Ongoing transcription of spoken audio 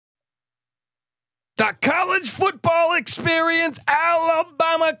The college football experience,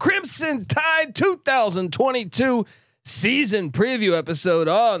 Alabama Crimson Tide 2022 season preview episode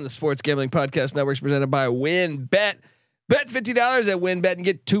on the Sports Gambling Podcast Network, presented by WynnBET. Bet $50 at WynnBET and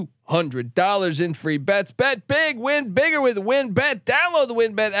get $200 in free bets. Bet big, win bigger with WynnBET. Download the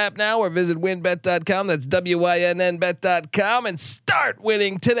WynnBET app now or visit wynnbet.com. That's WYNNBet.com and start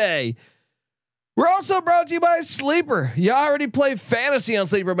winning today. We're also brought to you by Sleeper. You already play fantasy on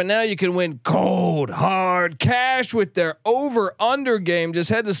Sleeper, but now you can win cold, hard cash with their over/under game. Just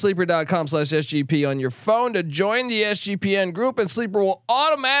head to sleeper.com/SGP on your phone to join the SGPN group, and Sleeper will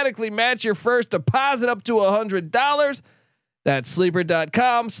automatically match your first deposit up to $100. That's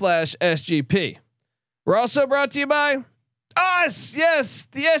sleeper.com/SGP. We're also brought to you by us. Yes,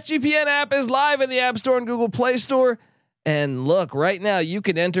 the SGPN app is live in the App Store and Google Play Store. And look, right now you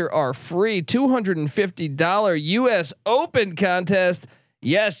can enter our free $250 US Open contest.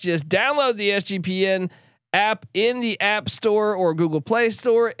 Yes, just download the SGPN app in the App Store or Google Play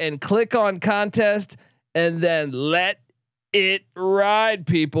Store and click on contest and then let it ride,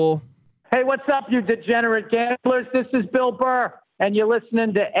 people. Hey, what's up, you degenerate gamblers? This is Bill Burr, and you're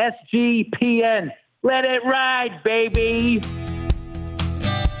listening to SGPN. Let it ride, baby.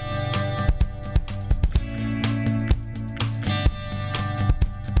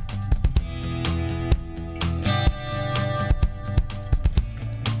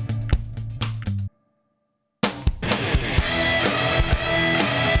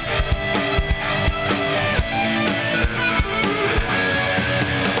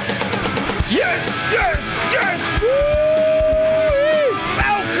 Yes. Woo!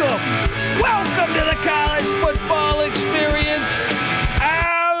 Welcome to the college football experience.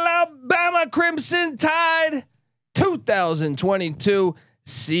 Alabama Crimson Tide 2022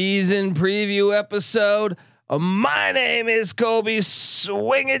 season preview episode. My name is Kobe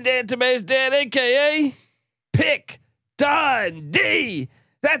Swinging Database Dan, aka Pick Dundee.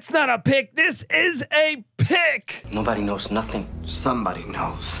 That's not a pick. This is a pick. Nobody knows nothing. Somebody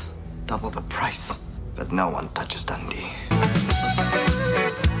knows. Double the price, but no one touches Dundee.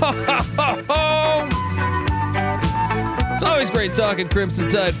 It's always great talking Crimson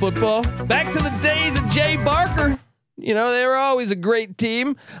Tide football. Back to the days of Jay Barker. You know, they were always a great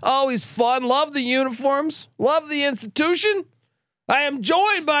team, always fun. Love the uniforms, love the institution. I am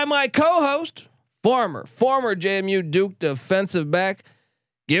joined by my co-host, former JMU Duke defensive back.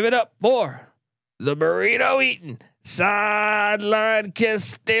 Give it up for the burrito eating, sideline kiss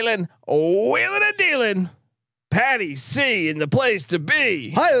stealing, wheeling and dealing, Patty C in the place to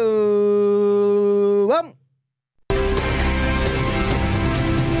be. Hi-oh.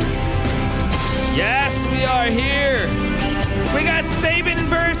 Yes, we are here. We got Saban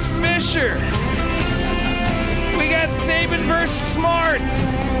versus Fisher. We got Saban versus Smart.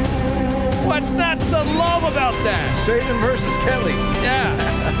 What's not to love about that? Saban versus Kelly. Yeah.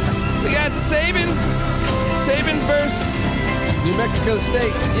 We got Saban versus New Mexico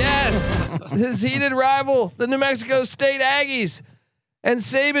State. Yes, his heated rival, the New Mexico State Aggies, and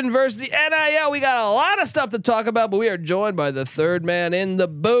Saban versus the NIL. We got a lot of stuff to talk about, but we are joined by the third man in the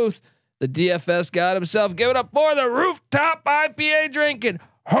booth, the DFS god himself. Give it up for the rooftop IPA drinking,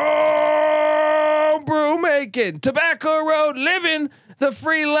 homebrew making, Tobacco Road living, the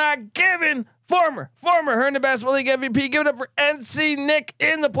free lack giving, former Herndon Basketball League MVP. Give it up for NC Nick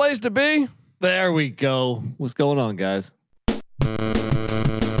in the place to be. There we go. What's going on, guys?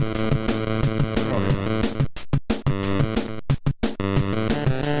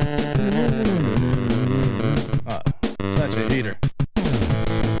 Such a heater.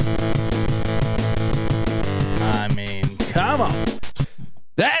 I mean, come on.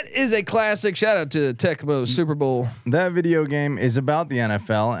 That is a classic. Shout out to Tecmo Super Bowl. That video game is about the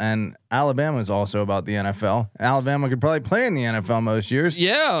NFL, and Alabama is also about the NFL. Alabama could probably play in the NFL most years.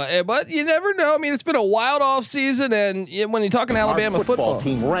 Yeah, but you never know. I mean, it's been a wild off season, and when you're talking Alabama Our football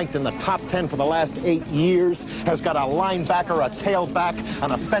team, football, ranked in the top 10 for the last 8 years, has got a linebacker, a tailback,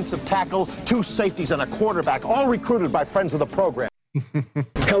 an offensive tackle, 2 safeties, and a quarterback, all recruited by friends of the program.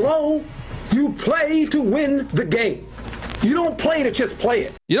 Hello, you play to win the game. You don't play to just play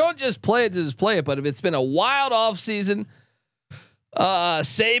it. you don't just play it to just play it. But if it's been a wild off season,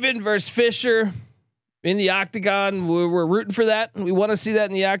 Saban versus Fisher in the octagon, we're rooting for that. We want to see that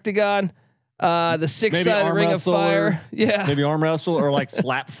in the octagon. The 6-sided ring of fire. Yeah. Maybe arm wrestle or like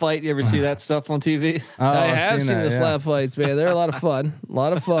slap fight. You ever see that stuff on TV? I have seen the slap fights, man. They're a lot of fun.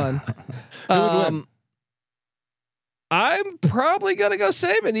 I'm probably gonna go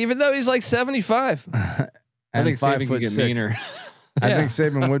Saban, even though he's like 75. I think Saban can get meaner. I think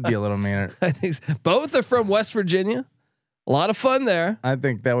Saban would be a little meaner. I think both are from West Virginia. A lot of fun there. I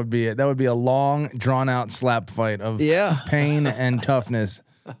think that would be it. That would be a long, drawn out slap fight of pain and toughness.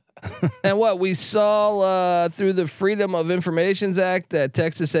 And what we saw through the Freedom of Information Act at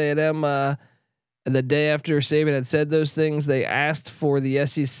Texas A&M, the day after Saban had said those things, they asked for the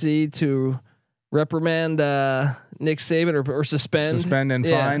SEC to reprimand Nick Saban or suspend and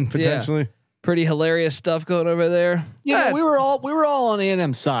fine potentially. Pretty hilarious stuff going over there. Yeah, we were all on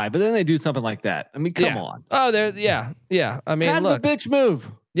A&M side, but then they do something like that. I mean, come on. Oh, there. Yeah. I mean, kind look, of a bitch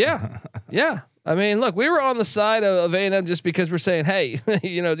move. Yeah. I mean, look, we were on the side of A&M just because we're saying, hey,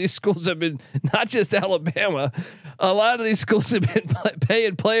 these schools have been, not just Alabama, a lot of these schools have been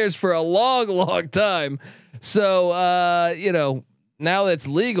paying players for a long, long time. So, now that it's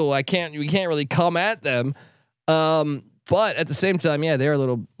legal, we can't really come at them. But at the same time, they're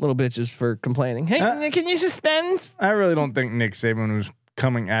little bitches for complaining. Hey, can you suspend? I really don't think Nick Saban was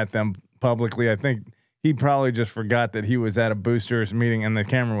coming at them publicly. I think he probably just forgot that he was at a boosters meeting and the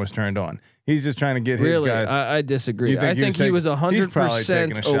camera was turned on. He's just trying to get his guys. I disagree. I think he was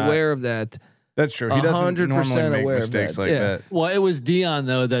 100% aware of that. That's true. He doesn't 100% normally make mistakes like that. Well, it was Deion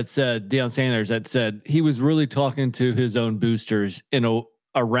though Deion Sanders that said he was really talking to his own boosters in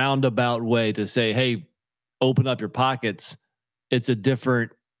a roundabout way to say, hey, open up your pockets. It's a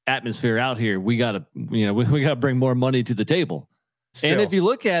different atmosphere out here. We gotta bring more money to the table. Still. And if you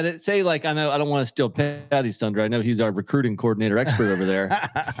look at it, say like, I know I don't want to steal Patty's thunder. I know he's our recruiting coordinator expert over there,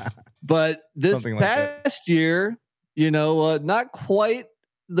 but this past year, not quite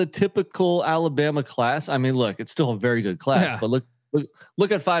the typical Alabama class. I mean, look, it's still a very good class, but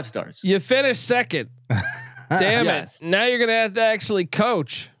look at 5 stars. You finished second. Damn it. Now you're going to have to actually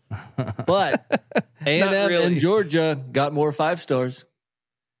coach. But A&M and Georgia got more 5 stars.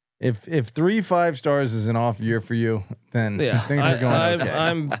 If 3 5 stars is an off year for you, then things are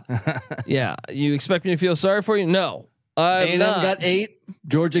going okay. You expect me to feel sorry for you? No. A&M got 8.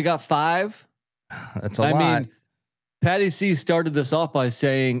 Georgia got 5. That's a lot. I mean, Patty C started this off by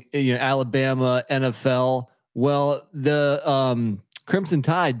saying, Alabama, NFL. Well, the Crimson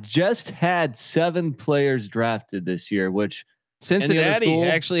Tide just had 7 players drafted this year, which Cincinnati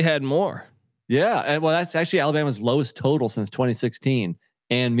actually had more. Yeah. And that's actually Alabama's lowest total since 2016.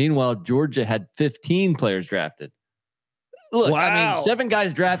 And meanwhile, Georgia had 15 players drafted. Look, I mean, 7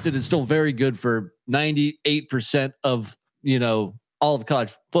 guys drafted is still very good for 98% of, all of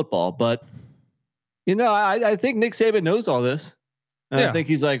college football. But, I think Nick Saban knows all this. And I think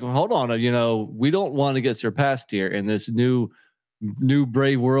he's like, well, hold on, we don't want to get surpassed here in this new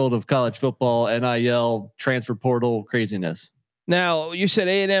brave world of college football, NIL, transfer portal craziness. Now, you said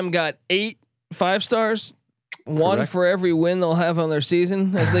A&M got 8 5 stars. One Correct. For every win they'll have on their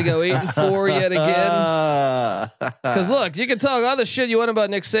season as they go 8-4 yet again. Because look, you can talk all the shit you want about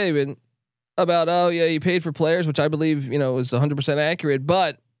Nick Saban, about he paid for players, which I believe is 100% accurate.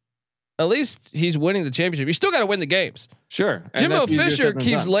 But at least he's winning the championship. You still got to win the games. Sure. Jimbo Fisher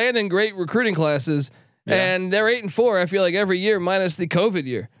keeps landing great recruiting classes, and they're 8-4. I feel like every year minus the COVID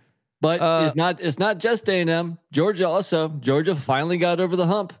year. But it's not just A&M. Georgia finally got over the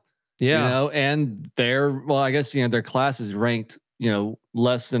hump. Yeah. And I guess their class is ranked,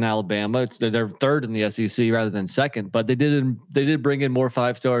 less than Alabama. They're 3rd in the SEC rather than 2nd, but they did bring in more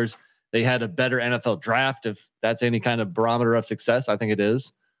 5 stars. They had a better NFL draft. If that's any kind of barometer of success, I think it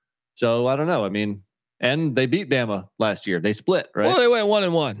is. So I don't know. I mean, and they beat Bama last year. They split, right? Well, they went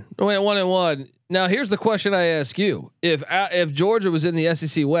 1-1. They went 1-1. Now here's the question I ask you: If Georgia was in the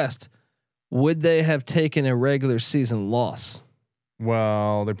SEC West, would they have taken a regular season loss?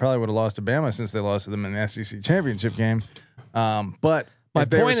 Well, they probably would have lost to Bama since they lost to them in the SEC championship game. But my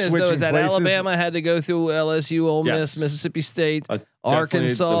point is that Alabama had to go through LSU, Ole Miss, Mississippi State,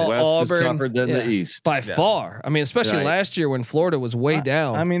 Arkansas, the West Auburn, is tougher than the East by far. I mean, especially last year when Florida was way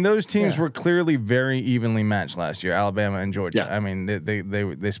down. I mean, those teams were clearly very evenly matched last year, Alabama and Georgia. Yeah. I mean,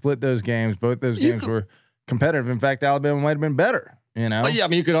 they split those games. Both those games were competitive. In fact, Alabama might have been better. But I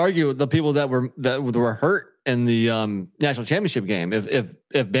mean, you could argue the people that were hurt in the national championship game. If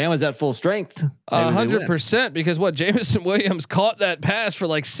Bama's at full strength, 100%, because Jamison Williams caught that pass for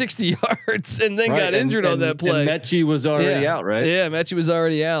like 60 yards and then got injured on that play. And Mechie was already out, right? Yeah, Mechie was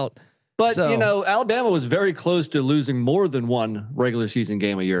already out. But Alabama was very close to losing more than one regular season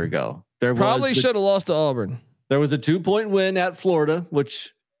game a year ago. Probably should have lost to Auburn. There was a 2-point win at Florida,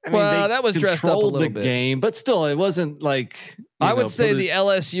 which that was dressed up a little bit. Game, but still, it wasn't like I would say the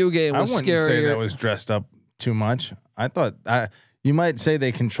LSU game was scarier. I wouldn't say that was dressed up too much. I thought you might say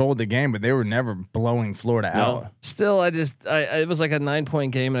they controlled the game, but they were never blowing Florida out. Still, it was like a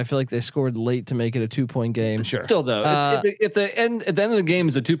 9-point game, and I feel like they scored late to make it a 2-point game. Sure. Still though, if the end at the end of the game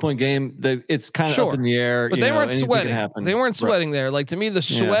is a 2-point game, it's kind of up in the air. But they weren't sweating. They weren't sweating there. Like to me, the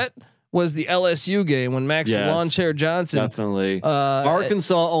sweat was the LSU game when Max Lawn Chair Johnson. Definitely.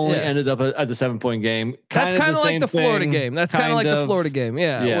 Arkansas only ended up as a 7-point game. That's kind of like the Florida game. That's kind of like the Florida game.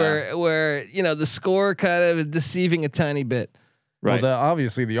 Yeah. Where the score kind of is deceiving a tiny bit. Right. Well,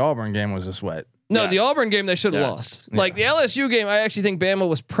 obviously the Auburn game was a sweat. No, the Auburn game they should have lost. Like the LSU game, I actually think Bama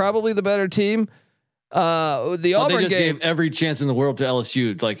was probably the better team. The Auburn they just game, gave every chance in the world to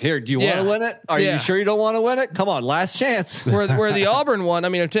LSU. Like, here, do you want to win it? Are you sure you don't want to win it? Come on, last chance. where the Auburn one, I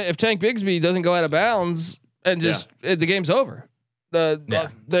mean, if Tank Bigsby doesn't go out of bounds and the game's over,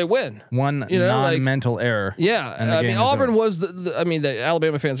 they win. One non-mental error. Yeah, I mean, Auburn was the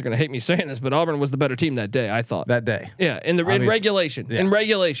Alabama fans are going to hate me saying this, but Auburn was the better team that day. I thought that day. Yeah, in regulation. Yeah. In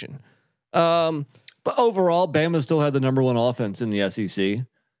regulation. But overall, Bama still had the number 1 offense in the SEC.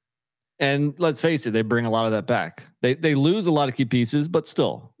 And let's face it, they bring a lot of that back. They lose a lot of key pieces, but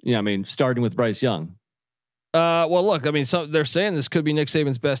still, starting with Bryce Young. Well, look, I mean, they're saying this could be Nick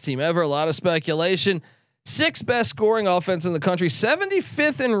Saban's best team ever. A lot of speculation. 6th best scoring offense in the country,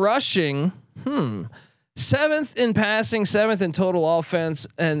 75th in rushing, 7th in passing, 7th in total offense,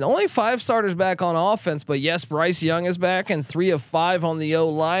 and only 5 starters back on offense. But yes, Bryce Young is back, and 3 of 5 on the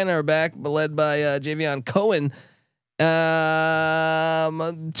O-line are back, led by Javion Cohen. 2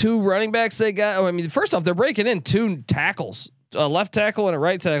 running backs they got. I mean, first off, they're breaking in 2 tackles, a left tackle and a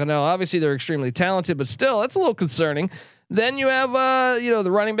right tackle. Now, obviously, they're extremely talented, but still, that's a little concerning. Then you have, the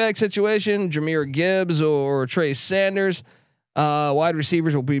running back situation, Jahmyr Gibbs or Trey Sanders. Wide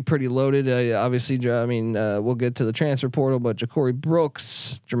receivers will be pretty loaded. Obviously, we'll get to the transfer portal, but Ja'Cory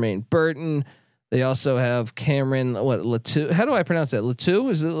Brooks, Jermaine Burton. They also have Cameron Latu. How do I pronounce that?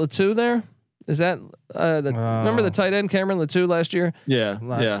 Latu? Is it Latu there? Is that remember the tight end Cameron Latu last year? Yeah.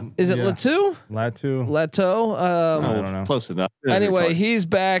 Is it Latu? Lato. I don't know. Close enough. Anyway, he's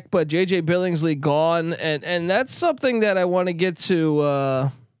back, but JJ Billingsley gone, and that's something that I want to get to.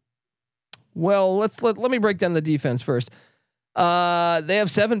 Let me break down the defense first. They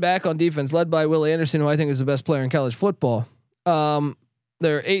have 7 back on defense, led by Will Anderson, who I think is the best player in college football.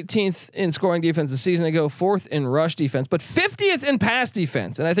 They're 18th in scoring defense a season ago, 4th in rush defense, but 50th in pass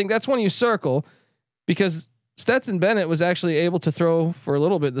defense. And I think that's one you circle because Stetson Bennett was actually able to throw for a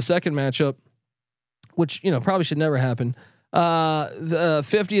little bit the second matchup, which probably should never happen. The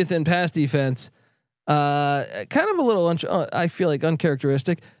 50th in pass defense, kind of a little I feel like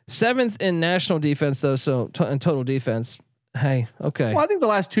uncharacteristic. 7th in national defense though, so in total defense. Hey, okay. Well, I think the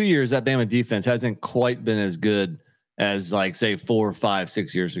last 2 years that Bama defense hasn't quite been as good as like say 4, 5,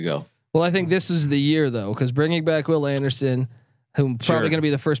 6 years ago. Well, I think this is the year though, because bringing back Will Anderson, who probably going to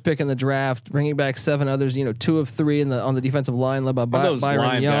be the first pick in the draft, bringing back 7 others, 2 of 3 on the defensive line, led by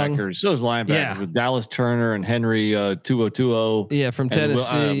Byron Young. Those linebackers with Dallas Turner and Henry 2020. Yeah, from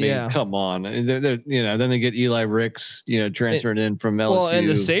Tennessee. Come on. They're then they get Eli Ricks, transferred in from LSU. Well, and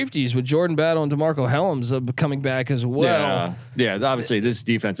the safeties with Jordan Battle and DeMarco Helms coming back as well. Yeah. Obviously, this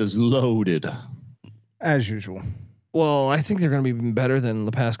defense is loaded as usual. Well, I think they're going to be better than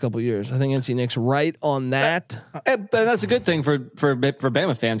the past couple of years. I think NC Nick's right on that. But that's a good thing for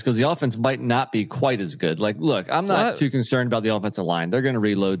Bama fans because the offense might not be quite as good. Like, look, I'm not too concerned about the offensive line. They're going to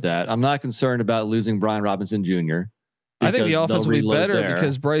reload that. I'm not concerned about losing Brian Robinson Jr. I think the offense will be better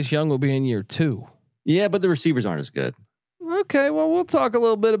because Bryce Young will be in year 2. Yeah, but the receivers aren't as good. Okay, well, we'll talk a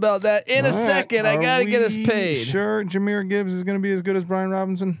little bit about that in a second. I got to get us paid. Sure, Jahmyr Gibbs is going to be as good as Brian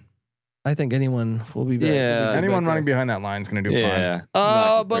Robinson. I think anyone will be better. Yeah, anyone running behind that line is going to do fine.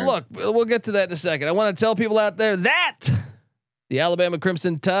 But look, we'll get to that in a second. I want to tell people out there that the Alabama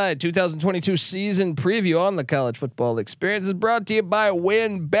Crimson Tide 2022 season preview on the College Football Experience is brought to you by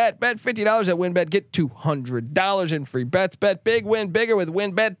WynnBET. Bet $50 at WynnBET, get $200 in free bets. Bet big, win bigger with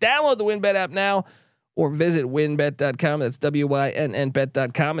WynnBET. Download the WynnBET app now or visit wynnbet.com. That's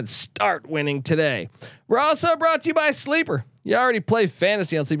WYNNBet.com and start winning today. We're also brought to you by Sleeper. You already play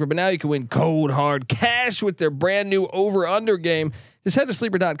fantasy on Sleeper, but now you can win cold hard cash with their brand new over/under game. Just head to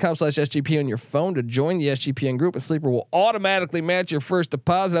sleeper.com/SGP on your phone to join the SGPN group, and Sleeper will automatically match your first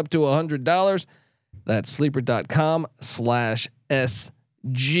deposit up to $100. That's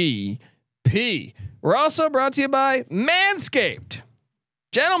sleeper.com/SGP. We're also brought to you by Manscaped.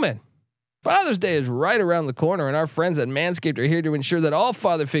 Gentlemen, Father's Day is right around the corner, and our friends at Manscaped are here to ensure that all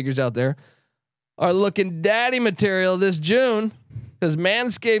father figures out there are looking daddy material this June, because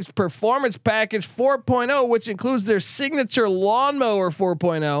Manscaped's Performance Package 4.0, which includes their signature lawnmower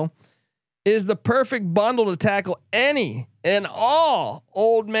 4.0, is the perfect bundle to tackle any in all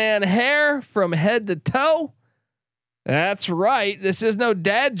old man hair from head to toe. That's right. This is no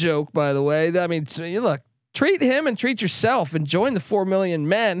dad joke, by the way. I mean, so you look, treat him and treat yourself and join the 4 million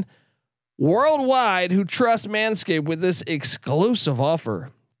men worldwide who trust Manscaped with this exclusive offer.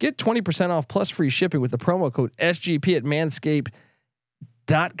 Get 20% off plus free shipping with the promo code SGP at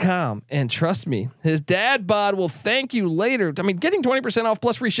manscaped.com. And trust me, his dad bod will thank you later. I mean, getting 20% off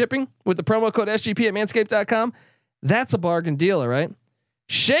plus free shipping with the promo code SGP at manscaped.com, that's a bargain deal, all right?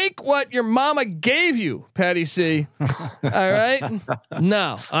 Shake what your mama gave you, Patty C. All right?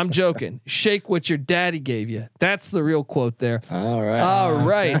 No, I'm joking. Shake what your daddy gave you. That's the real quote there. All right. All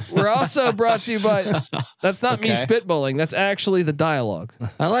right. We're also brought to you by, that's not me spitballing. That's actually the dialogue.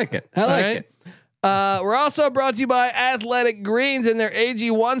 I like it. I like it. We're also brought to you by Athletic Greens and their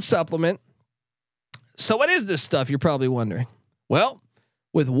AG1 supplement. So what is this stuff? You're probably wondering. Well,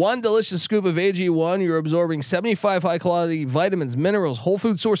 with one delicious scoop of AG1, you're absorbing 75 high quality vitamins, minerals, whole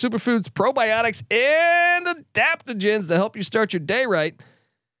food source superfoods, probiotics, and adaptogens to help you start your day right.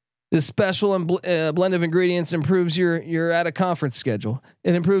 This special blend of ingredients improves your at a conference schedule.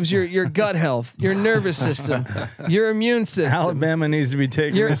 It improves your gut health, your nervous system, your immune system. Alabama needs to be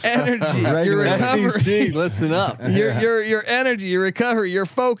taking your energy, your recovery. SEC, listen up. Your energy, your recovery, your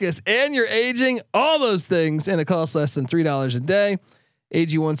focus, and your aging. All those things, and it costs less than $3 a day.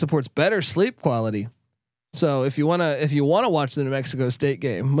 AG1 supports better sleep quality. So if you wanna watch the New Mexico State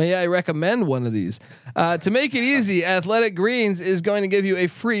game, may I recommend one of these? To make it easy, Athletic Greens is going to give you a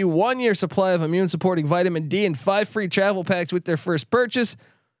free 1-year supply of immune supporting vitamin D and 5 free travel packs with their first purchase.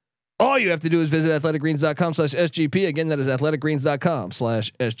 All you have to do is visit athleticgreens.com/SGP. Again, that is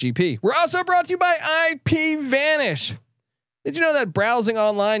athleticgreens.com/SGP. We're also brought to you by IPVanish. Did you know that browsing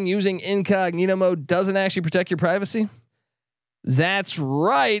online using incognito mode doesn't actually protect your privacy? That's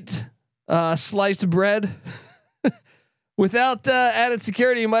right. Sliced bread. Without added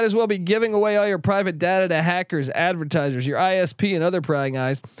security, you might as well be giving away all your private data to hackers, advertisers, your ISP, and other prying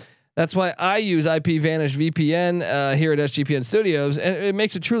eyes. That's why I use IPVanish VPN here at SGPN Studios, and it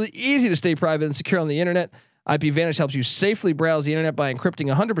makes it truly easy to stay private and secure on the internet. IPVanish helps you safely browse the internet by encrypting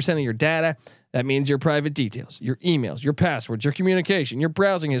 100% of your data. That means your private details, your emails, your passwords, your communication, your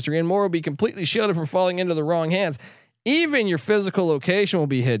browsing history, and more will be completely shielded from falling into the wrong hands. Even your physical location will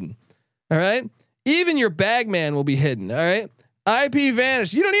be hidden. All right. Even your bagman will be hidden. All right.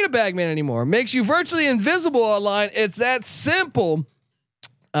 IPVanish. You don't need a bagman anymore. Makes you virtually invisible online. It's that simple.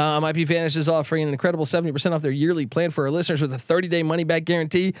 IPVanish is offering an incredible 70% off their yearly plan for our listeners with a 30-day money back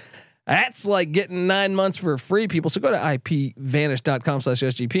guarantee. That's like getting 9 months for free, people. So go to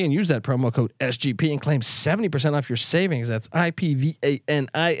IPVanish.com/SGP and use that promo code SGP and claim 70% off your savings. That's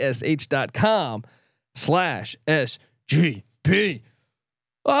IPVanish.com/SGP.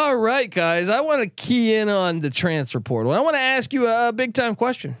 All right, guys, I want to key in on the transfer portal. I want to ask you a big time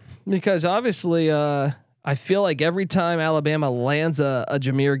question because obviously, I feel like every time Alabama lands a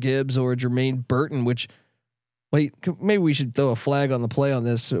Jahmyr Gibbs or a Jermaine Burton, which maybe we should throw a flag on the play on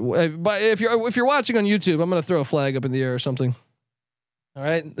this. But if you're watching on YouTube, I'm going to throw a flag up in the air or something. All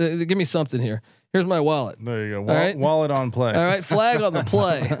right, give me something here. Here's my wallet. There you go. All right. Wallet on play. All right, flag on the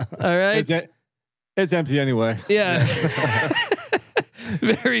play. All right, it's empty anyway. Yeah.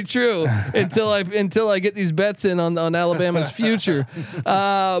 Very true. Until I get these bets in on Alabama's future.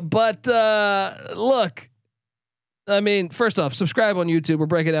 But look, I mean, first off, subscribe on YouTube. We're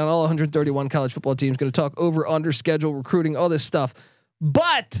breaking down all 131 college football teams. Going to talk over, under, schedule, recruiting, all this stuff.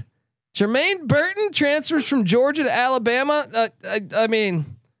 But Jermaine Burton transfers from Georgia to Alabama. I mean,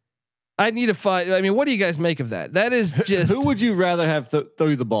 I need to find. I mean, what do you guys make of that? That is just. Who would you rather have throw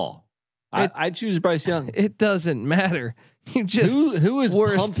you the ball? I choose Bryce Young. It doesn't matter. You just who is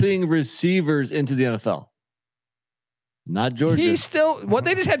pumping receivers into the NFL? Not Georgia. He's still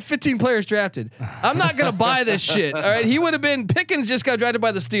they just had 15 players drafted. I'm not gonna buy this shit. All right, he would have been Pickens. Just got drafted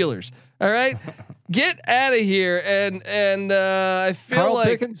by the Steelers. All right, get out of here. And I feel Carl like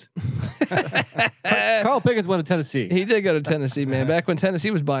Pickens. Carl Pickens went to Tennessee. He did go to Tennessee, man. Back when Tennessee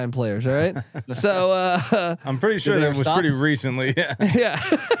was buying players. All right, so I'm pretty sure that was pretty recently. Yeah,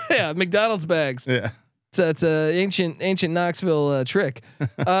 yeah. McDonald's bags. Yeah. It's an ancient Knoxville trick.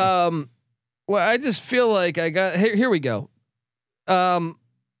 Well, I just feel like I got here we go.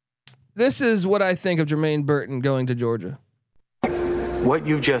 This is what I think of Jermaine Burton going to Georgia. What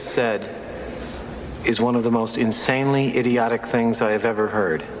you just said is one of the most insanely idiotic things I have ever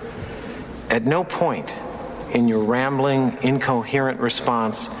heard. At no point in your rambling, incoherent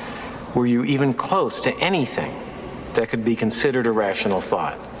response were you even close to anything that could be considered a rational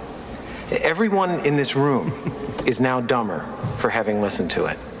thought. Everyone in this room is now dumber for having listened to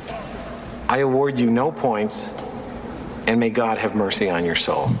it. I award you no points, And may God have mercy on your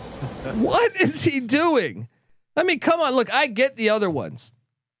soul. What is he doing? I mean, come on. Look, I get the other ones.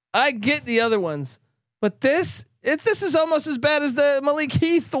 But this is almost as bad as the Malik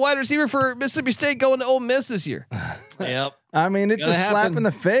Heath, the wide receiver for Mississippi State, going to Ole Miss this year. Yep. I mean, it's a slap in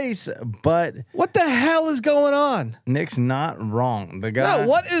the face, but what the hell is going on? Nick's not wrong. The guy. No,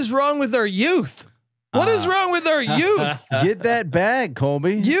 what is wrong with our youth? What is wrong with our youth? Get that bag,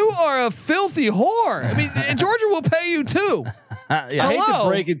 Colby. You are a filthy whore. I mean, Georgia will pay you too. I hate to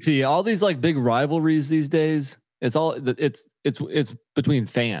break it to you. All these like big rivalries these days, it's between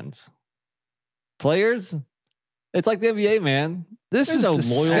fans. Players, it's like the NBA, man. This is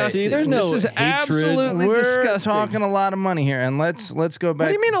disgusting. This is absolutely disgusting. We're talking a lot of money here, and let's go back. What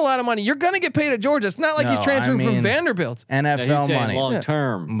do you mean a lot of money? You're going to get paid at Georgia. It's not like he's transferring from Vanderbilt. NFL money, long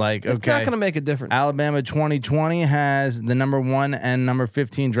term. Like, okay, it's not going to make a difference. Alabama 2020 has the number 1 and number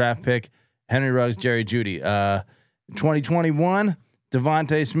 15 draft pick, Henry Ruggs, Jerry Jeudy. 2021.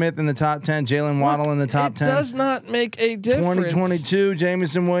 Devontae Smith in the top 10, Jalen Waddle in the top 10. It does not make a difference. 2022,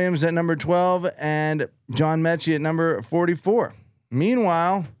 Jamison Williams at number 12 and John Mechie at number 44.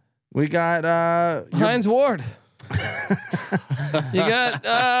 Meanwhile, we got Hines Ward. You got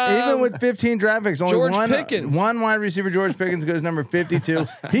even with 15 draft picks, only George Pickens. One wide receiver, George Pickens, goes number 52.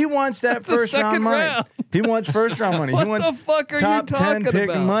 He wants that first round money. He wants first round money. What he wants the fuck are top you talking 10 pick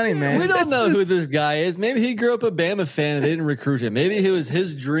about? money, man. We don't know who this guy is. Maybe he grew up a Bama fan and they didn't recruit him. Maybe it was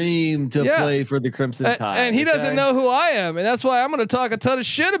his dream to play for the Crimson Tide. And he doesn't know who I am, and that's why I'm going to talk a ton of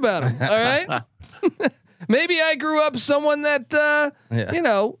shit about him. All right. Maybe I grew up someone that you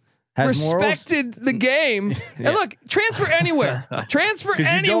know. Has respected morals? The game. And look, transfer anywhere. Transfer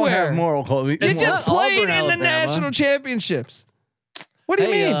anywhere. You don't have moral. You just played in the national championships. What do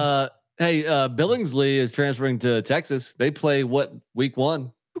you mean? Billingsley is transferring to Texas. They play week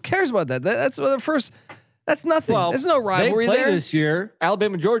 1? Who cares about that? That's the first. That's nothing. Well, there's no rivalry they play there this year.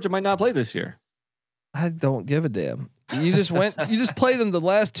 Alabama, Georgia might not play this year. I don't give a damn. You just went. You just played them the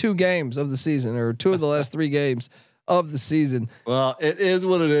last 2 games of the season, or 2 of the last 3 games of the season. Well, it is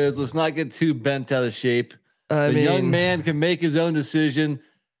what it is. Let's not get too bent out of shape. The young man can make his own decision.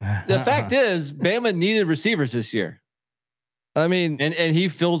 The fact is, Bama needed receivers this year. I mean, and he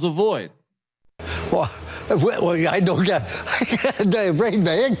fills a void. Well, I don't got the brain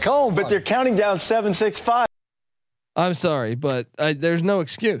man cold, but they're counting down 7-6-5. I'm sorry, but there's no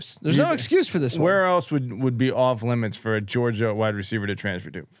excuse. There's no excuse for this one. Where else would be off limits for a Georgia wide receiver to transfer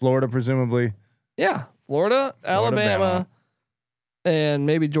to? Florida, presumably. Yeah. Florida, Alabama, and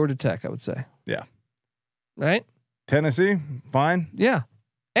maybe Georgia Tech, I would say. Yeah. Right? Tennessee, fine. Yeah.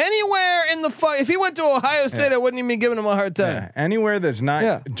 Anywhere in the if he went to Ohio State, I wouldn't even be giving him a hard time. Yeah. Anywhere that's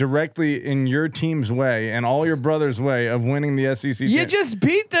not directly in your team's way and all your brothers' way of winning the SEC. You just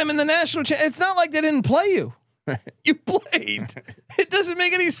beat them in the national It's not like they didn't play you. You played. It doesn't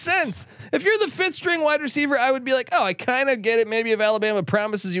make any sense. If you're the 5th string wide receiver, I would be like, oh, I kind of get it. Maybe if Alabama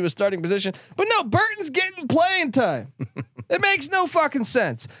promises you a starting position, but no, Burton's getting playing time. It makes no fucking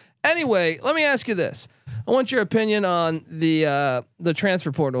sense. Anyway, let me ask you this. I want your opinion on the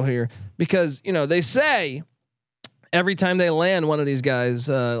transfer portal here, because, you know, they say every time they land one of these guys,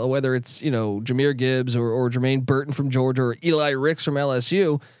 whether it's, you know, Jahmyr Gibbs or Jermaine Burton from Georgia or Eli Ricks from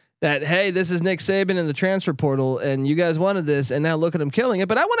LSU, that, hey, this is Nick Saban in the transfer portal, and you guys wanted this, and now look at them killing it.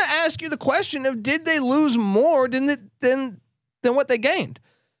 But I want to ask you the question of, did they lose more than what they gained?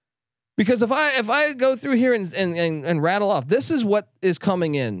 Because if I go through here and rattle off, this is what is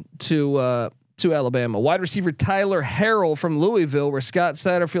coming in to Alabama. Wide receiver Tyler Harrell from Louisville, where Scott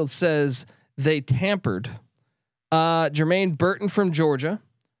Satterfield says they tampered. Jermaine Burton from Georgia.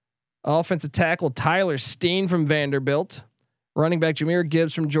 Offensive tackle Tyler Steen from Vanderbilt. Running back Jahmyr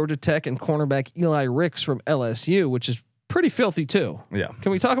Gibbs from Georgia Tech, and cornerback Eli Ricks from LSU, which is pretty filthy too. Yeah.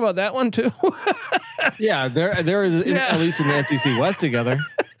 Can we talk about that one too? Yeah, they're at least in the SEC West together.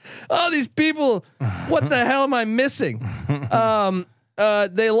 Oh, these people! What the hell am I missing?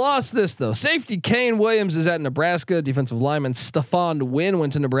 They lost this though. Safety Kane Williams is at Nebraska. Defensive lineman Stephon Wynn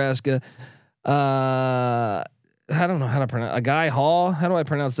went to Nebraska. I don't know how to pronounce a guy Hall. How do I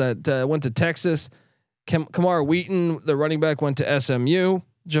pronounce that? Went to Texas. Kamar Wheaton, the running back, went to SMU.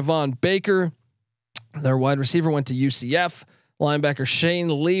 Javon Baker, their wide receiver, went to UCF. Linebacker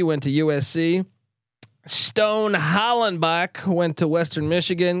Shane Lee went to USC. Stone Hollenbach went to Western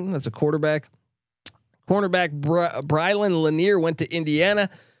Michigan. That's a quarterback. Cornerback Brylan Lanier went to Indiana.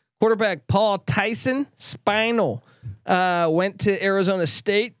 Quarterback Paul Tyson Spinal went to Arizona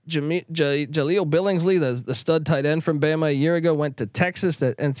State. Jaleel Billingsley, the stud tight end from Bama a year ago, went to Texas,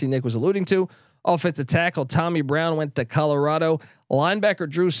 that NC Nick was alluding to. Offensive tackle Tommy Brown went to Colorado. Linebacker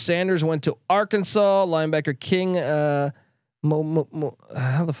Drew Sanders went to Arkansas. Linebacker King, how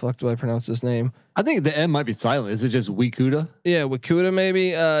the fuck do I pronounce his name? I think the M might be silent. Is it just Wikuda? Yeah, Wikuda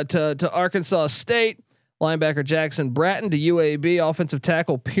maybe. To Arkansas State. Linebacker Jackson Bratton to UAB. Offensive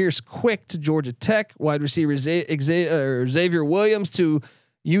tackle Pierce Quick to Georgia Tech. Wide receiver Xavier Williams to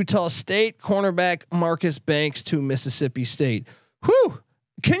Utah State. Cornerback Marcus Banks to Mississippi State. Whew.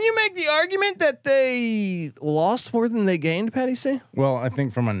 Can you make the argument that they lost more than they gained, Patty C? Well, I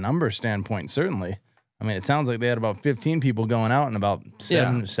think from a number standpoint, certainly. I mean, it sounds like they had about 15 people going out and about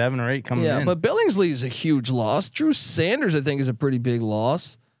seven or eight coming in. Yeah, but Billingsley is a huge loss. Drew Sanders, I think, is a pretty big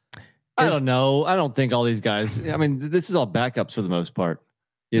loss. I don't know. I don't think all these guys. I mean, this is all backups for the most part.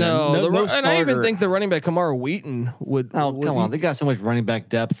 And I even think the running back Kamara Wheaton would. Oh, come on! They got so much running back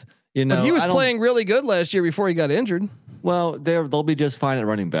depth. But he was playing really good last year before he got injured. Well, they'll be just fine at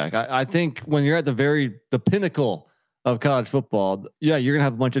running back. I think when you're at the pinnacle of college football, yeah, you're gonna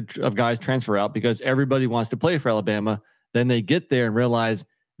have a bunch of guys transfer out because everybody wants to play for Alabama. Then they get there and realize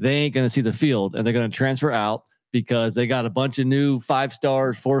they ain't gonna see the field, and they're gonna transfer out because they got a bunch of new 5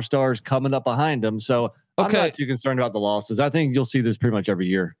 stars, 4 stars coming up behind them. So I'm not too concerned about the losses. I think you'll see this pretty much every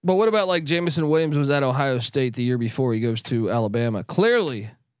year. But what about like Jamison Williams was at Ohio State the year before he goes to Alabama? Clearly,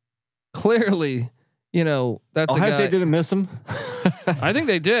 that's Ohio a guy. State didn't miss him. I think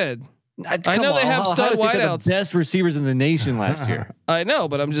they did. I know they have stud wideouts. The best receivers in the nation last year. I know,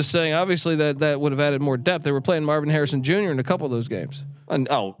 but I'm just saying. Obviously, that would have added more depth. They were playing Marvin Harrison Jr. in a couple of those games. And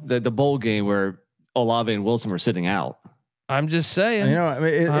the bowl game where Olave and Wilson were sitting out. I'm just saying.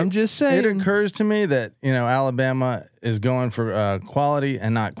 It occurs to me that Alabama is going for quality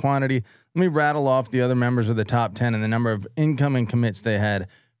and not quantity. Let me rattle off the other members of the top 10 and the number of incoming commits they had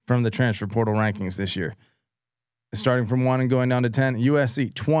from the transfer portal rankings this year. Starting from 1 and going down to 10,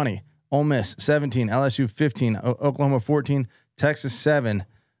 USC 20, Ole Miss 17, LSU 15, Oklahoma 14, Texas 7,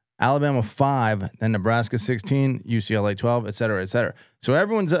 Alabama 5, then Nebraska 16, UCLA 12, et cetera, et cetera. So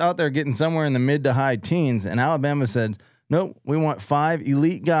everyone's out there getting somewhere in the mid to high teens, and Alabama said, nope, we want 5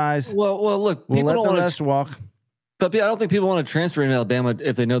 elite guys. Well, look, we'll let the rest walk. But I don't think people want to transfer in Alabama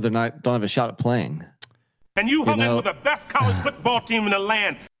if they know don't have a shot at playing. And you hung in with the best college football team in the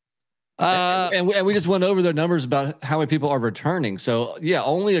land. And we just went over their numbers about how many people are returning. So yeah,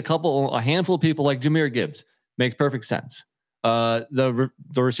 only a handful of people like Jahmyr Gibbs makes perfect sense. The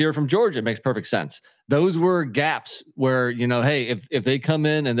receiver from Georgia makes perfect sense. Those were gaps where hey, if they come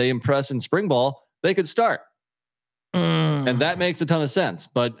in and they impress in spring ball, they could start, and that makes a ton of sense.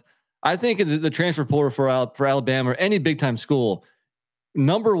 But I think the transfer portal for Alabama or any big time school,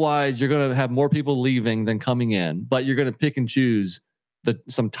 number wise, you're going to have more people leaving than coming in, but you're going to pick and choose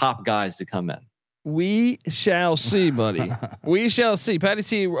some top guys to come in. We shall see, buddy. We shall see. Patty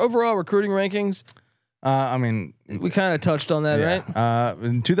C, overall recruiting rankings. I mean, we kind of touched on that, right?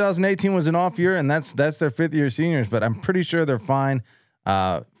 2018 was an off year, and that's their 5th year seniors, but I'm pretty sure they're fine.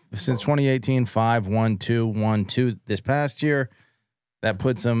 Since 2018, 5-1-2-1-2 this past year. That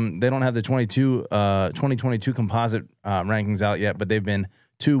puts them. They don't have the 2022 composite rankings out yet, but they've been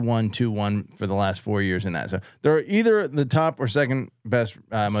 2-1-2-1 for the last 4 years in that. So they're either the top or second best,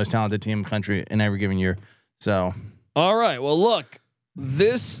 most talented team in the country in every given year. So, all right. Well, look,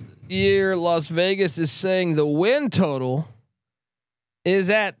 this year Las Vegas is saying the win total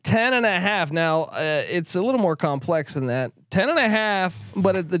is at 10.5. Now it's a little more complex than that. 10.5,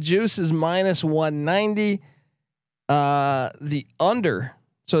 but the juice is -190. The under,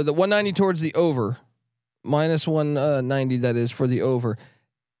 so the 190 towards the over, -190 that is for the over.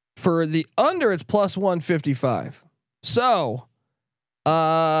 For the under, it's +155. So,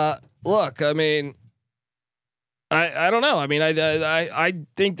 look, I mean, I don't know. I mean, I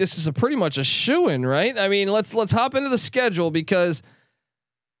think this is pretty much a shoo-in, right? I mean, let's hop into the schedule because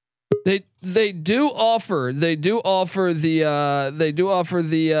they do offer the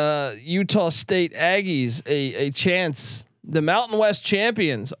Utah State Aggies a chance. The Mountain West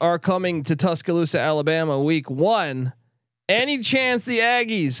champions are coming to Tuscaloosa, Alabama, week 1. Any chance the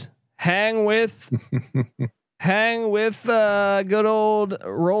Aggies hang with good old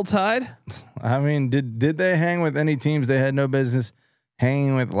Roll Tide? I mean, did they hang with any teams they had no business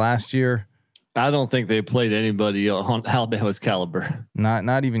hanging with last year? I don't think they played anybody on Alabama's caliber.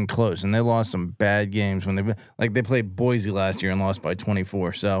 Not even close. And they lost some bad games when they played Boise last year and lost by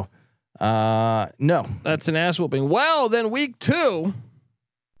 24. So no, that's an ass whooping. Well, then week 2.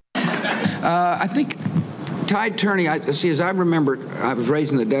 I think tide turning. As I remember, I was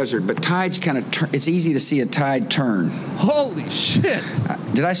raised in the desert, but tides kind of it's easy to see a tide turn. Holy shit!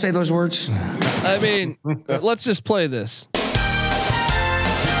 Did I say those words? I mean, let's just play this.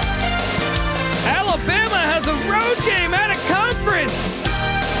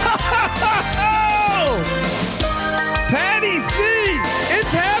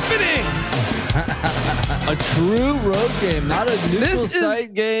 true road game, not a neutral This is-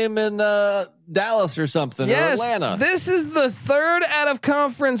 site game in Dallas or something, or Atlanta. This is the third out of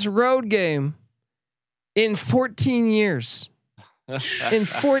conference road game in 14 years. In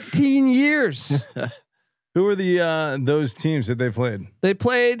 14 years. Who are the those teams that they played? They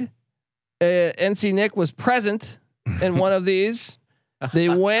played. NC Nick was present in one of these. They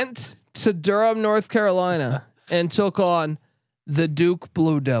went to Durham, North Carolina, and took on the Duke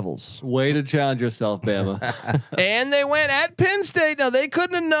Blue Devils. Way to challenge yourself, Bama. And they went at Penn State. Now they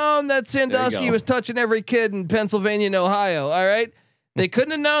couldn't have known that Sandusky was touching every kid in Pennsylvania and Ohio. All right, they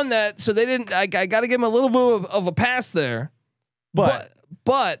couldn't have known that, so they didn't. I got to give them a little bit of a pass there.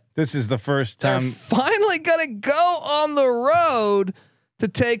 But this is the first they're time finally gonna go on the road to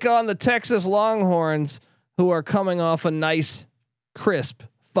take on the Texas Longhorns, who are coming off a nice, crisp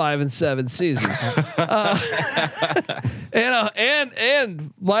 5-7 season.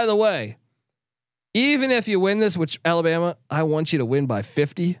 And by the way, even if you win this, which Alabama, I want you to win by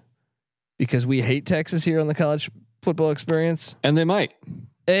 50, because we hate Texas here on the college football experience, and they might.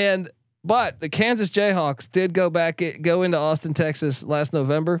 But the Kansas Jayhawks did go into Austin, Texas last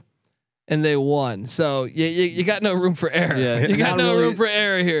November, and they won. So you got no room for error. Yeah, you got no room for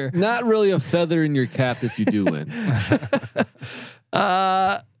error here. Not really a feather in your cap if you do win.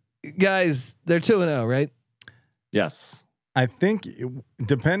 Guys, they're 2-0, right? Yes. I think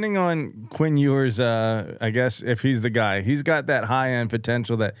depending on Quinn Ewers, I guess if he's the guy, he's got that high end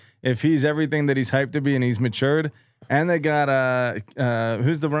potential that if he's everything that he's hyped to be and he's matured, and they got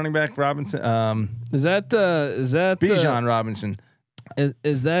who's the running back? Robinson. Is that Bijan Robinson?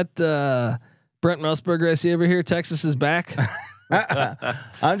 Is that Brent Musburger I see over here? Texas is back.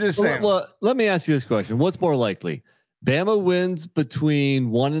 I'm just saying. Well, let me ask you this question: what's more likely? Bama wins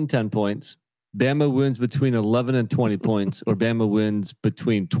between 1 and 10 points. Bama wins between 11 and 20 points, or Bama wins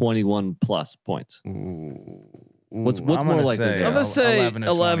between 21 plus points. What's more likely? I'm gonna say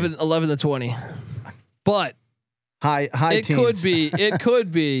 11 to 20, but high it teens. It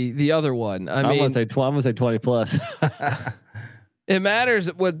could be the other one. I'm gonna say 20 plus. It matters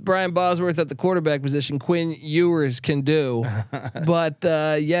what Brian Bosworth at the quarterback position, Quinn Ewers can do, but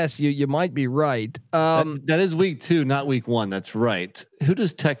yes, you might be right. That is week 2, not week 1. That's right. Who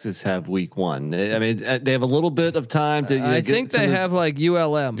does Texas have week 1? I mean, they have a little bit of time to. I think they have like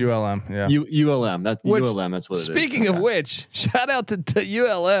ULM. ULM, yeah. ULM. That's ULM. That's what it is. Speaking of which, shout out to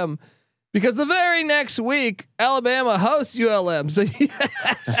ULM. Because the very next week, Alabama hosts ULM. So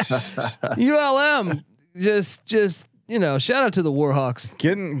ULM just shout out to the Warhawks.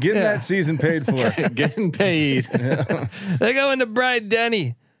 Getting that season paid for. Getting paid. They go into Bryant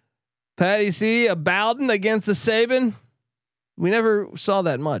Denny. Patty C, a Bowden against the Saban. We never saw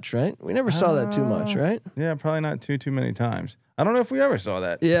that much, right? We never saw that too much, right? Yeah, probably not too many times. I don't know if we ever saw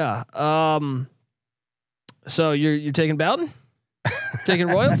that. Yeah. So you're taking Bowden? Taking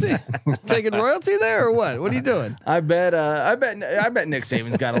royalty? Taking royalty there or what? What are you doing? I bet Nick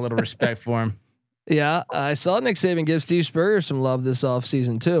Saban's got a little respect for him. Yeah, I saw Nick Saban give Steve Spurrier some love this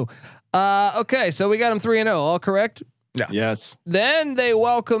offseason too. Okay, so we got him 3-0, all correct? Yeah. Yes. Then they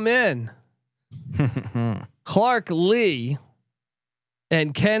welcome in Clark Lee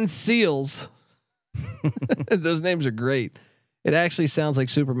and Ken Seals. Those names are great. It actually sounds like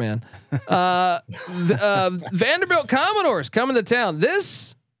Superman. Vanderbilt Commodores coming to town.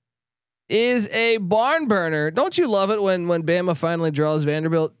 This is a barn burner. Don't you love it when Bama finally draws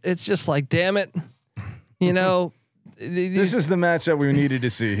Vanderbilt? It's just like, damn it. This is the matchup we needed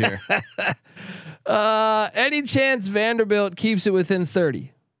to see here. Any chance Vanderbilt keeps it within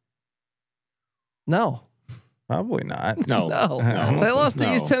 30? No. Probably not. No. They lost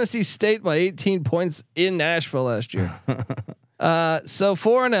to East Tennessee State by 18 points in Nashville last year. So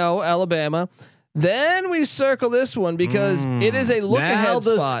 4-0 Alabama. Then we circle this one because it is a look ahead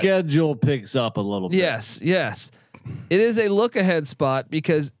spot. Now the schedule picks up a little bit. Yes. It is a look ahead spot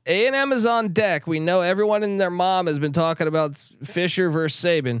because A&M is on deck. We know everyone and their mom has been talking about Fisher versus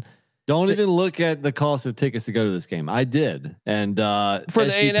Saban. Don't even look at the cost of tickets to go to this game. I did, and for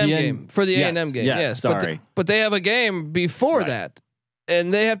the A&M game. For the A&M game, yes. Sorry, but they have a game before that,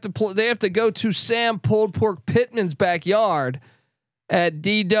 and they have to they have to go to Sam Pulled Pork Pittman's backyard at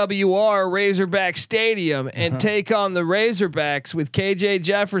DWR Razorback Stadium and take on the Razorbacks with KJ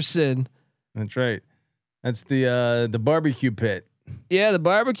Jefferson. That's right. That's the barbecue pit. Yeah, the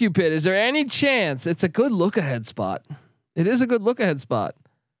barbecue pit. Is there any chance? It's a good look ahead spot. It is a good look ahead spot.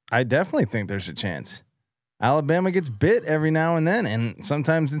 I definitely think there's a chance. Alabama gets bit every now and then, and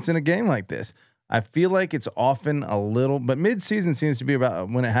sometimes it's in a game like this. I feel like it's often a little, but mid-season seems to be about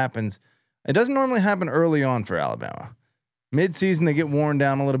when it happens. It doesn't normally happen early on for Alabama. Mid-season, they get worn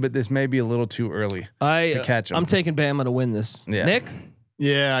down a little bit. This may be a little too early to catch them. I'm taking Bama to win this. Yeah. Nick?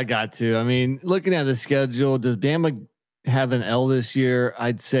 Yeah, I got to. I mean, looking at the schedule, does Bama have an L this year?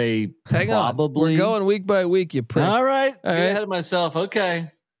 I'd say Hang on. probably. We're going week by week, you prick. All right. All Get right. ahead of myself. Okay.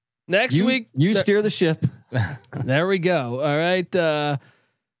 Next week. You steer the ship. There we go. All right.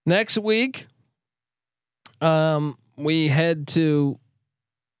 Next week, we head to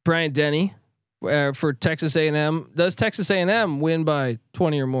Bryant Denny for Texas A&M. Does Texas A&M win by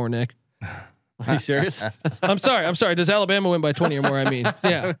 20 or more, Nick? Are you serious? I'm sorry. Does Alabama win by 20 or more? I mean,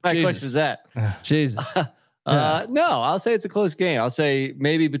 yeah. My Jesus. question is that. Jesus. No, I'll say it's a close game. I'll say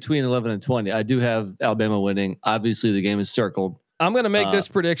maybe between 11 and 20. I do have Alabama winning. Obviously, the game is circled. I'm going to make this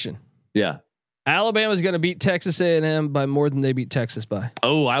prediction. Yeah. Alabama's going to beat Texas A&M by more than they beat Texas by.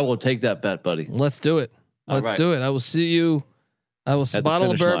 Oh, I will take that bet, buddy. Let's do it. Let's do it. I will see you. I will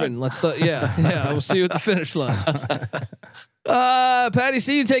bottle of bourbon. Line. Yeah. I will see you at the finish line. Patty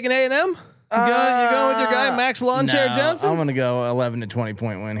C, you taking A&M? You going with your guy Max Lawn Chair Johnson? I'm gonna go 11 to 20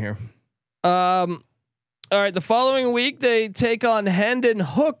 point win here. All right. The following week they take on Hendon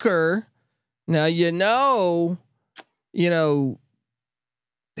Hooker. Now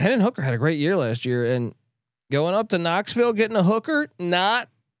Hendon Hooker had a great year last year, and going up to Knoxville getting a hooker, not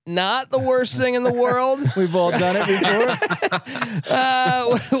the worst thing in the world. We've all done it before.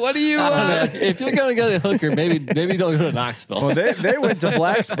 What do you? If you're going to go to Hooker, maybe don't go to Knoxville. Well, they went to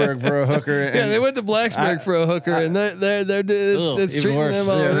Blacksburg for a hooker. Yeah, they went to Blacksburg for a hooker, and it's treating worse. them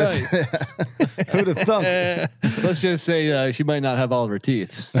all right. Who'd have thunk? Let's just say she might not have all of her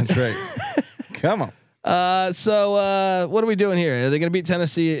teeth. That's right. Come on. So what are we doing here? Are they going to beat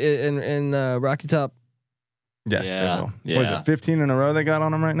Tennessee in Rocky Top? Yes, they will. Yeah. What is it, 15 in a row they got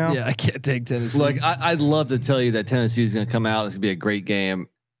on them right now? Yeah, I can't take Tennessee. Look, I'd love to tell you that Tennessee is going to come out. It's going to be a great game,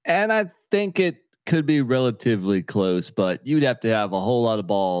 and I think it could be relatively close. But you'd have to have a whole lot of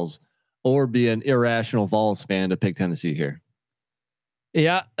balls, or be an irrational Vols fan to pick Tennessee here.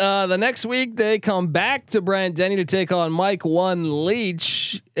 Yeah. The next week they come back to Bryant Denny to take on Mike One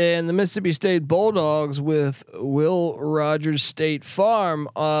Leach and the Mississippi State Bulldogs with Will Rogers State Farm.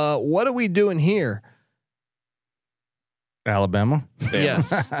 What are we doing here? Alabama.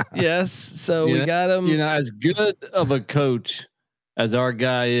 Yes. Yes. So we got him. As good of a coach as our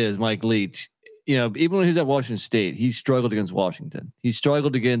guy is, Mike Leach, even when he was at Washington State, he struggled against Washington. He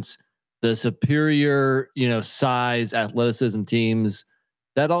struggled against the superior, size, athleticism teams.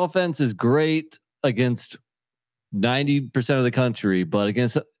 That offense is great against 90% of the country, but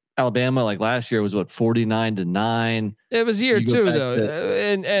against Alabama, like last year, was 49-9. It was year two though,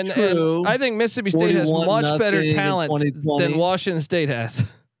 and I think Mississippi State has much better talent than Washington State has.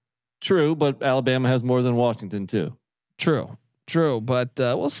 True, but Alabama has more than Washington too. True, but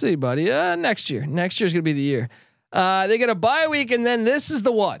we'll see, buddy. Next year's gonna be the year. They get a bye week, and then this is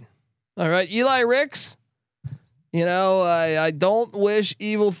the one. All right, Eli Ricks. I don't wish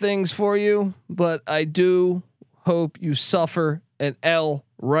evil things for you, but I do hope you suffer an L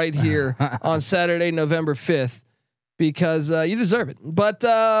right here on Saturday, November 5th, because you deserve it. But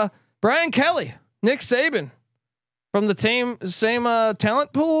Brian Kelly, Nick Saban, from the same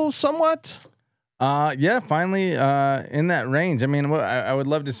talent pool, somewhat. Yeah, finally in that range. I mean, I would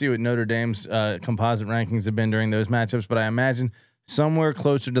love to see what Notre Dame's composite rankings have been during those matchups, but I imagine somewhere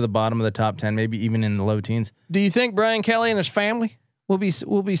closer to the bottom of the top 10, maybe even in the low teens. Do you think Brian Kelly and his family will be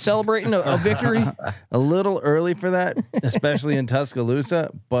celebrating a victory? A little early for that, especially in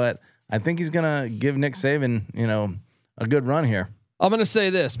Tuscaloosa, but I think he's gonna give Nick Saban, a good run here. I'm gonna say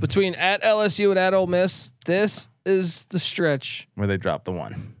this: between at LSU and at Ole Miss, this is the stretch where they drop the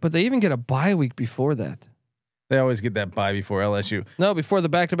one. But they even get a bye week before that. They always get that bye before LSU. No, before the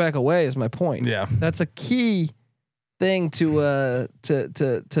back-to-back away is my point. Yeah, that's a key thing to note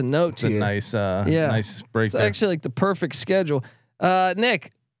it's here. Nice break. It's actually like the perfect schedule.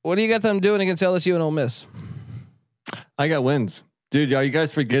 Nick, what do you got them doing against LSU and Ole Miss? I got wins, dude. Are you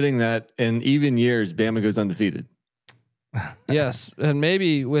guys forgetting that in even years, Bama goes undefeated? Yes, and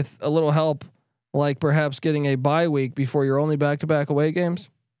maybe with a little help, like perhaps getting a bye week before your only back-to-back away games.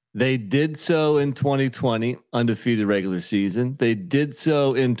 They did so in 2020, undefeated regular season. They did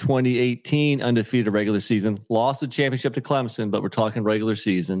so in 2018, undefeated regular season. Lost the championship to Clemson, but we're talking regular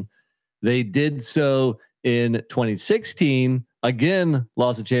season. They did so in 2016, again,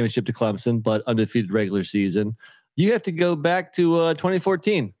 lost the championship to Clemson, but undefeated regular season. You have to go back to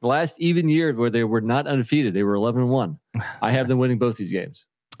 2014, the last even year where they were not undefeated. They were 11-1. I have them winning both these games.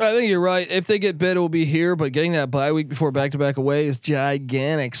 I think you're right. If they get bid, it will be here. But getting that bye week before back-to-back away is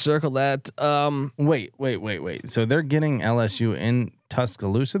gigantic. Circle that. Wait. So they're getting LSU in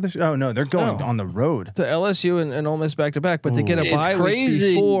Tuscaloosa. Oh no, they're going on the road to LSU and Ole Miss back to back, but they get a bye crazy.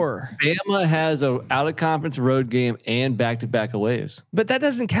 week before. Bama has a out of conference road game and back to back aways. But that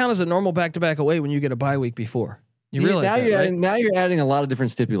doesn't count as a normal back to back away when you get a bye week before. You realize now that, right? Now you're adding a lot of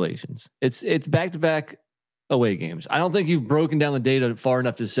different stipulations. It's back to back away games. I don't think you've broken down the data far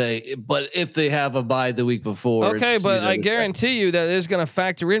enough to say, but if they have a bye the week before, okay, but I guarantee you that it's going to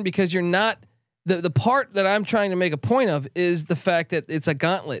factor in because you're not. The part that I'm trying to make a point of is the fact that it's a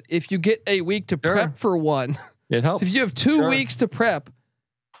gauntlet. If you get a week to prep for one, it helps. If you have 2 weeks to prep,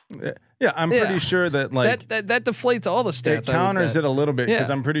 I'm pretty sure that like that deflates all the stats. It counters it a little bit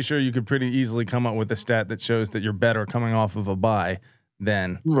because I'm pretty sure you could pretty easily come up with a stat that shows that you're better coming off of a bye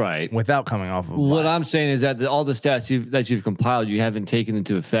than without coming off of a bye. What I'm saying is that all the stats that you've compiled, you haven't taken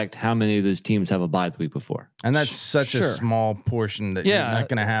into effect how many of those teams have a bye the week before. And that's such a small portion that you're not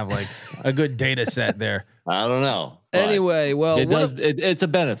going to have like a good data set there. I don't know. Anyway, well, it's a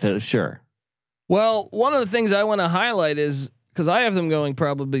benefit, sure. Well, one of the things I want to highlight is because I have them going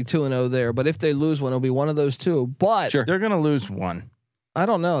probably 2-0 there, but if they lose one, it'll be one of those two. But they're going to lose one. I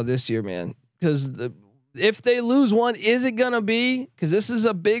don't know this year, man, because if they lose one, is it going to be, because this is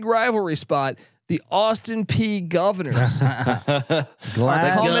a big rivalry spot, the Austin P Governors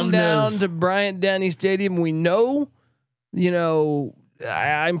coming down to Bryant-Denny Stadium. We know,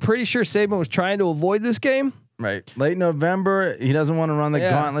 I'm pretty sure Saban was trying to avoid this game. Right. Late November. He doesn't want to run the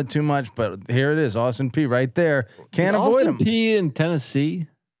gauntlet too much, but here it is. Austin P right there. Can't avoid him. Austin P in Tennessee.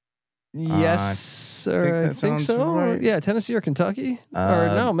 Yes, sir. I think so. Right. Yeah, Tennessee or Kentucky, or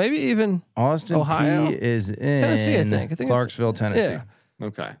no, maybe even Austin Ohio. P is in Tennessee. I think Clarksville, Tennessee. Yeah.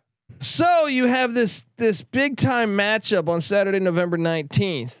 Okay. So you have this big time matchup on Saturday, November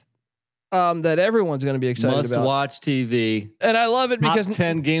 19th, that everyone's going to be excited about. Must watch TV, and I love it because top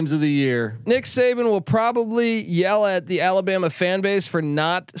 10 games of the year. Nick Saban will probably yell at the Alabama fan base for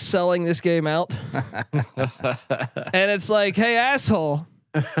not selling this game out, and it's like, hey, asshole.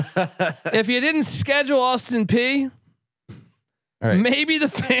 If you didn't schedule Austin P, maybe the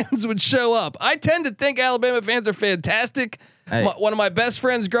fans would show up. I tend to think Alabama fans are fantastic. One of my best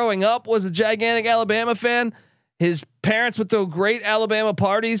friends growing up was a gigantic Alabama fan. His parents would throw great Alabama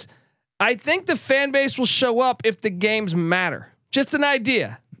parties. I think the fan base will show up if the games matter. Just an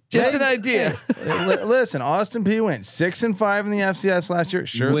idea. An idea. Listen, Austin P went 6-5 in the FCS last year.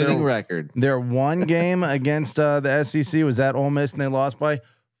 Sure, winning record. Their one game against the SEC was at Ole Miss, and they lost by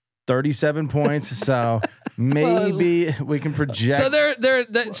 37 points. So maybe we can project. So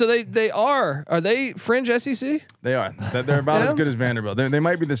are they fringe SEC? They are. They're about as good as Vanderbilt. They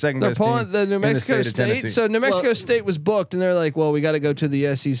might be the second best team. The New Mexico State. So New Mexico State was booked, and they're like, well, we got to go to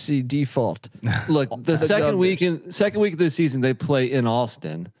the SEC default. Look, the second week of the season they play in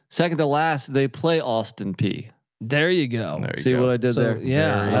Austin. Second to last, they play Austin P. There you go. See what I did there?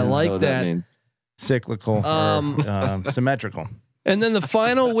 Yeah, I like that. Cyclical, symmetrical. And then the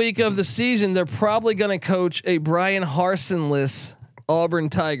final week of the season, they're probably going to coach a Brian Harsin-less Auburn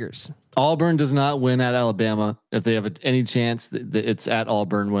Tigers. Auburn does not win at Alabama. If they have any chance, it's at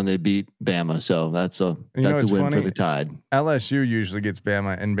Auburn when they beat Bama. So that's a win for the Tide. LSU usually gets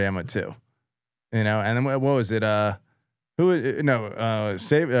Bama and Bama too. And then what was it? What's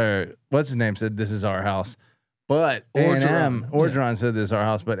his name said this is our house, but A&M Orgeron said this is our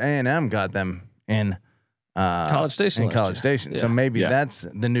house, but A&M got them in College Station. Yeah. So maybe that's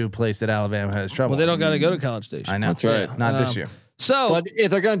the new place that Alabama has trouble. Well, they don't got to go to College Station. I know. That's right. Not this year. So, but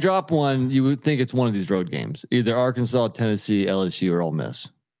if they're going to drop one, you would think it's one of these road games, either Arkansas, Tennessee, LSU, or Ole Miss.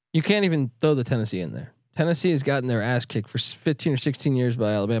 You can't even throw the Tennessee in there. Tennessee has gotten their ass kicked for 15 or 16 years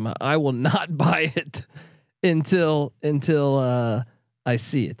by Alabama. I will not buy it until I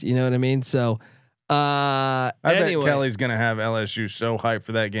see it. You know what I mean? So, I bet Kelly's gonna have LSU so hyped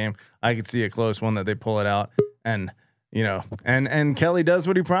for that game. I could see a close one that they pull it out, and and Kelly does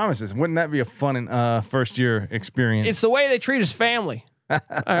what he promises. Wouldn't that be a fun first year experience? It's the way they treat his family. All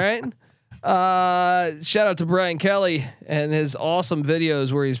right. Shout out to Brian Kelly and his awesome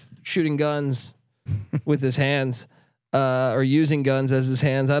videos where he's shooting guns with his hands. Or using guns as his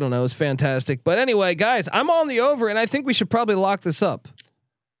hands. I don't know. It's fantastic. But anyway, guys, I'm on the over, and I think we should probably lock this up.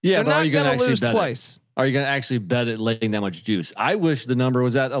 Yeah, they're but not going to lose twice. Are you going to actually bet it laying that much juice? I wish the number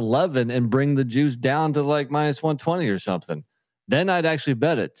was at 11 and bring the juice down to like minus 120 or something. Then I'd actually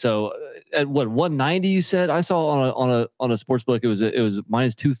bet it. So at what 190 you said? I saw on a sports book it was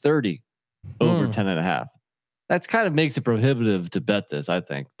minus 230 over 10.5. That's kind of makes it prohibitive to bet this, I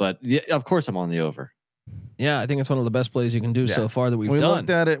think. But yeah, of course I'm on the over. Yeah, I think it's one of the best plays you can do so far that we've done. We looked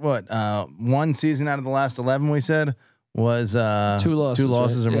at it. One season out of the last 11 we said was 2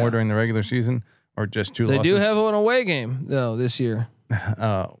 losses or more during the regular season, or just 2 losses. They do have an away game though this year.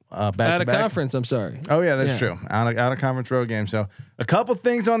 Back out of conference. I'm sorry. Oh yeah, that's true. Out of conference road game. So a couple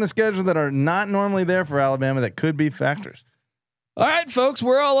things on the schedule that are not normally there for Alabama that could be factors. All right, folks,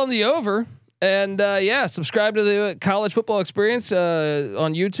 we're all on the over. And subscribe to the College Football Experience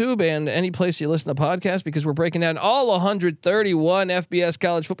on YouTube and any place you listen to podcasts, because we're breaking down all 131 FBS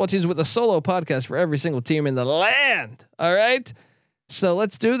college football teams with a solo podcast for every single team in the land. All right. So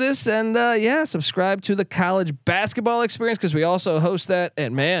let's do this. And subscribe to the College Basketball Experience, because we also host that.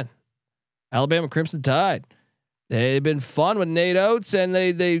 And man, Alabama Crimson Tide. They've been fun with Nate Oates, and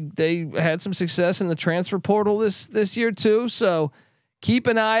they had some success in the transfer portal this year too. So keep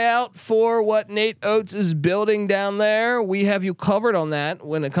an eye out for what Nate Oates is building down there. We have you covered on that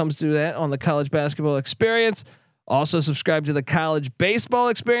when it comes to that on the College Basketball Experience. Also subscribe to the College Baseball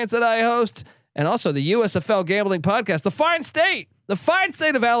Experience that I host, and also the USFL Gambling Podcast. The fine state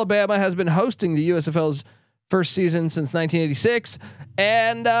of Alabama has been hosting the USFL's first season since 1986.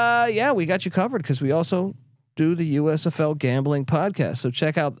 And we got you covered because we also do the USFL Gambling Podcast. So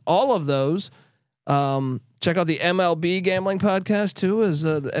check out all of those. Check out the MLB Gambling Podcast too, as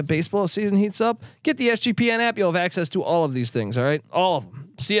baseball season heats up. Get the SGPN app. You'll have access to all of these things. All right. All of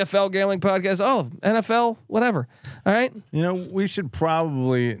them. CFL Gambling Podcast, all of them. NFL, whatever. All right. You know, we should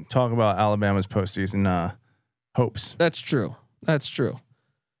probably talk about Alabama's postseason hopes. That's true.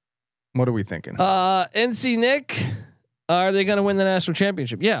 What are we thinking? NC Nick, are they going to win the national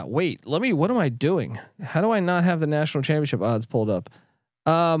championship? Yeah. Wait, what am I doing? How do I not have the national championship odds pulled up?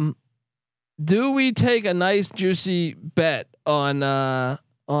 Do we take a nice juicy bet on the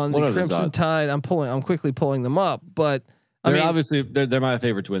Crimson Tide? I'm quickly pulling them up, but they're obviously my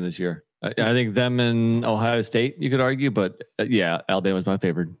favorite to win this year. I think them and Ohio State, you could argue, but Alabama's my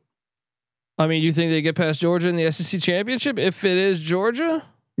favorite. I mean, you think they get past Georgia in the SEC championship if it is Georgia?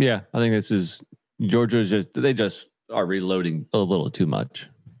 Yeah, I think Georgia they just are reloading a little too much.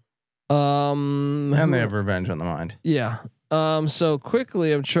 And they have revenge on the mind. Yeah. So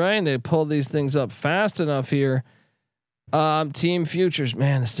quickly, I'm trying to pull these things up fast enough here. Team futures,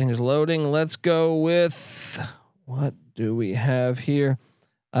 man, this thing is loading. Let's go with, what do we have here?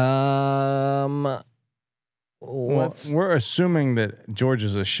 We're assuming that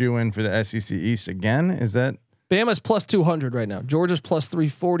Georgia's a shoe-in for the SEC East again. Is that? Bama's plus 200 right now. Georgia's plus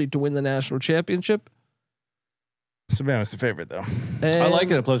 340 to win the national championship. So Bama's the favorite though. And I like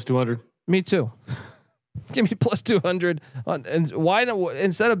it at plus 200. Me too. Give me plus 200 on, and why not,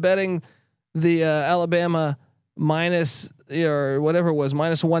 instead of betting the Alabama minus or whatever it was,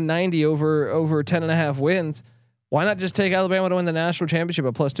 minus 190 over 10.5 wins. Why not just take Alabama to win the national championship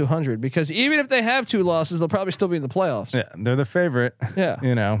at plus 200? Because even if they have 2 losses, they'll probably still be in the playoffs. Yeah. They're the favorite. Yeah.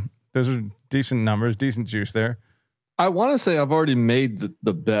 You know, those are decent numbers, decent juice there. I want to say I've already made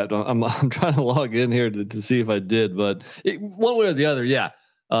the bet. I'm trying to log in here to see if I did, but one way or the other. Yeah.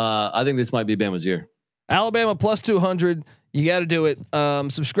 I think this might be Bama's year. Alabama plus 200. You got to do it.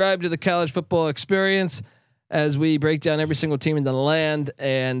 Subscribe to the College Football Experience as we break down every single team in the land,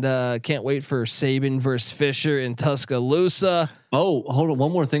 and can't wait for Saban versus Fisher in Tuscaloosa. Oh, hold on.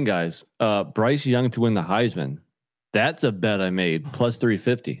 One more thing, guys. Bryce Young to win the Heisman. That's a bet I made, plus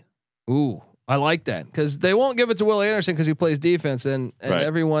 350. Ooh, I like that, because they won't give it to Will Anderson because he plays defense, and right.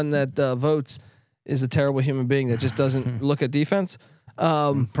 Everyone that votes is a terrible human being that just doesn't look at defense.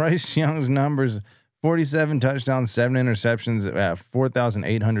 Bryce Young's numbers: 47 touchdowns, 7 interceptions,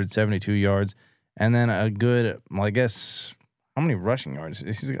 4,872 yards, and then a good, well, I guess, how many rushing yards?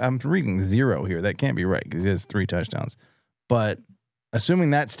 I'm reading 0 here. That can't be right because he has 3 touchdowns. But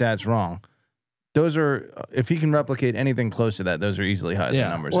assuming that stat's wrong, those are, if he can replicate anything close to that, those are easily Heisman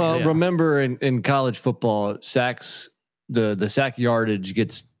numbers. Well, remember in college football, sacks, the sack yardage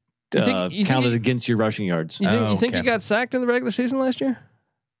gets counted against your rushing yards. You think he got sacked in the regular season last year?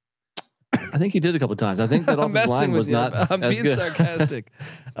 I think he did a couple of times. I think that offensive line was not. I'm being good. sarcastic.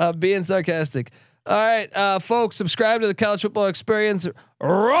 Being sarcastic. All right, folks, subscribe to the College Football Experience.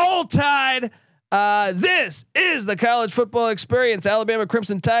 Roll Tide. This is the College Football Experience, Alabama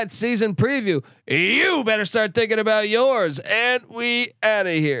Crimson Tide season preview. You better start thinking about yours, and we out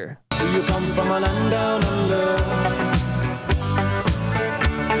of here. Do you come from a land down under?